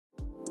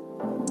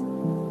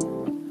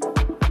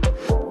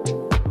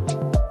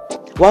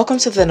Welcome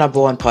to the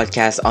 #1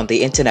 podcast on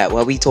the internet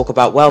where we talk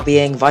about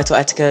well-being, vital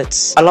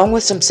etiquettes, along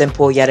with some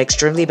simple yet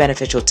extremely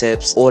beneficial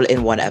tips all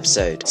in one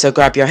episode. So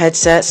grab your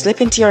headset, slip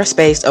into your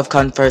space of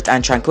comfort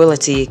and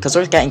tranquility because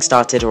we're getting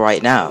started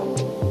right now.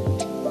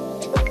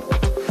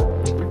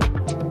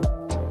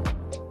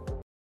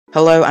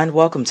 Hello and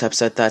welcome to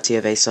episode 30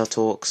 of AStar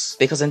Talks,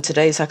 because in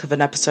today's heck of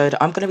an episode,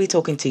 I'm going to be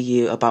talking to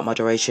you about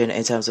moderation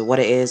in terms of what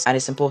it is and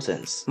its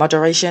importance.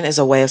 Moderation is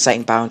a way of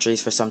setting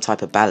boundaries for some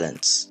type of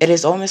balance. It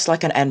is almost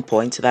like an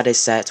endpoint that is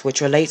set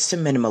which relates to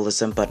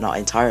minimalism but not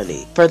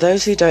entirely. For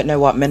those who don't know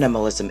what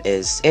minimalism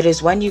is, it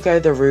is when you go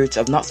the route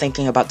of not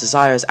thinking about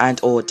desires and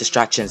or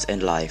distractions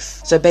in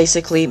life. So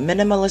basically,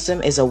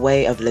 minimalism is a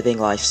way of living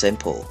life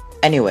simple.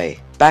 Anyway,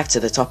 back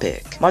to the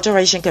topic.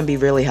 Moderation can be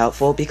really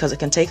helpful because it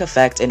can take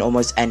effect in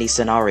almost any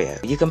scenario.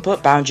 You can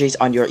put boundaries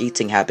on your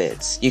eating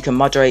habits. You can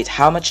moderate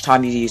how much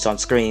time you use on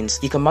screens.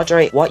 You can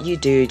moderate what you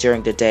do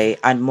during the day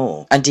and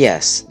more. And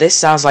yes, this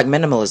sounds like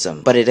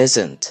minimalism, but it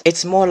isn't.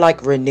 It's more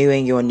like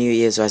renewing your New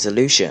Year's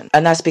resolution.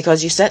 And that's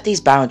because you set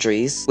these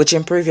boundaries, which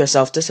improve your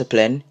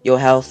self-discipline, your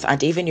health,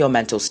 and even your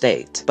mental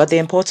state. But the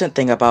important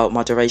thing about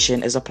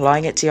moderation is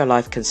applying it to your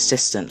life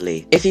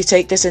consistently. If you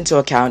take this into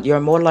account, you're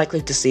more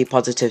likely to see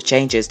positive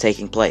changes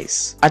taking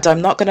place. And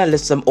I'm not going to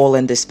list them all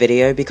in this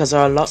video because there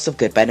are lots of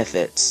good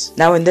benefits.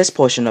 Now in this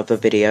portion of the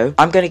video,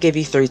 I'm going to give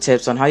you 3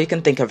 tips on how you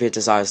can think of your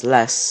desires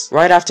less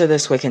right after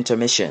this quick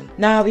intermission.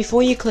 Now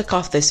before you click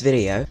off this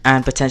video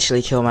and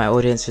potentially kill my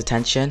audience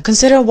attention,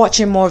 consider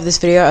watching more of this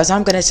video as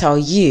I'm going to tell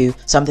you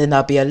something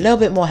that'll be a little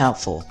bit more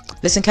helpful.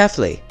 Listen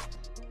carefully.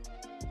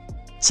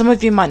 Some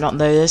of you might not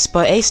know this,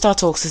 but AStar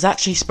Talks is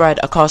actually spread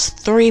across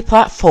 3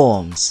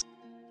 platforms: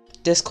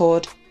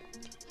 Discord,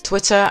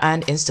 Twitter,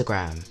 and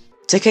Instagram.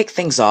 To kick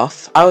things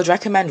off, I would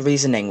recommend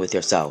reasoning with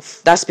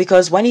yourself. That's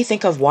because when you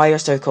think of why you're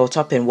so caught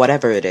up in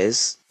whatever it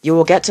is, you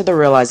will get to the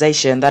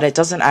realization that it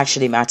doesn't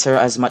actually matter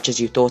as much as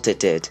you thought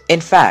it did.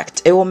 In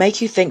fact, it will make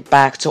you think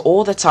back to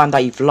all the time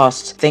that you've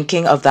lost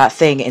thinking of that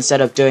thing instead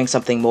of doing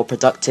something more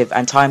productive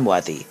and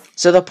time-worthy.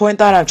 So the point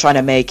that I'm trying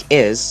to make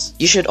is,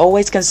 you should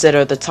always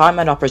consider the time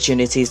and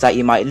opportunities that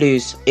you might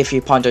lose if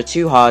you ponder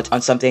too hard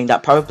on something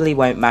that probably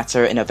won't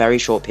matter in a very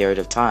short period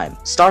of time.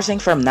 Starting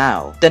from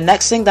now, the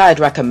next thing that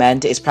I'd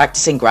recommend is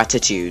practicing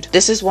gratitude.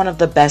 This is one of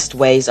the best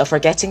ways of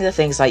forgetting the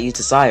things that you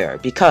desire,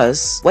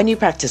 because when you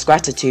practice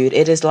gratitude,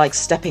 it is like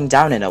stepping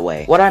down in a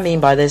way. What I mean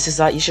by this is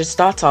that you should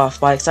start off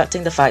by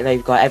accepting the fact that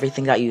you've got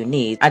everything that you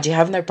need and you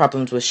have no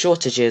problems with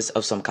shortages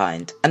of some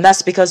kind. And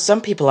that's because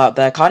some people out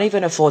there can't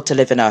even afford to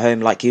live in a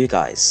home like you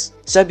guys.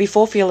 So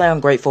before feeling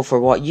ungrateful for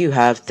what you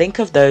have, think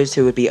of those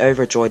who would be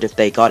overjoyed if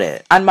they got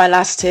it. And my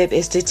last tip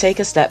is to take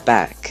a step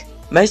back.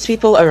 Most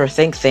people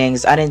overthink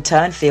things and in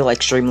turn feel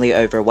extremely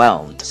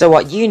overwhelmed. So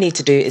what you need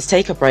to do is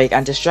take a break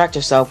and distract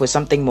yourself with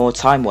something more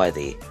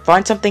time-worthy.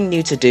 Find something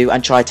new to do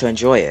and try to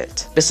enjoy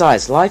it.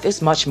 Besides, life is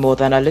much more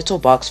than a little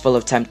box full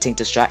of tempting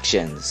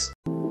distractions.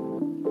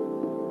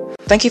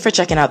 Thank you for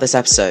checking out this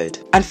episode,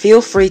 and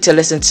feel free to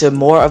listen to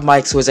more of my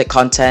exquisite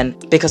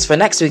content, because for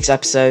next week's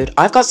episode,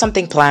 I've got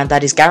something planned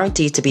that is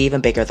guaranteed to be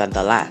even bigger than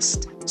the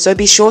last. So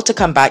be sure to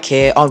come back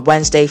here on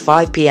Wednesday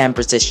 5 PM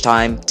British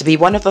time to be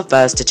one of the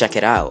first to check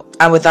it out.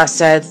 And with that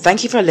said,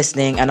 thank you for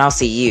listening and I'll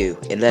see you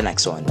in the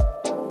next one.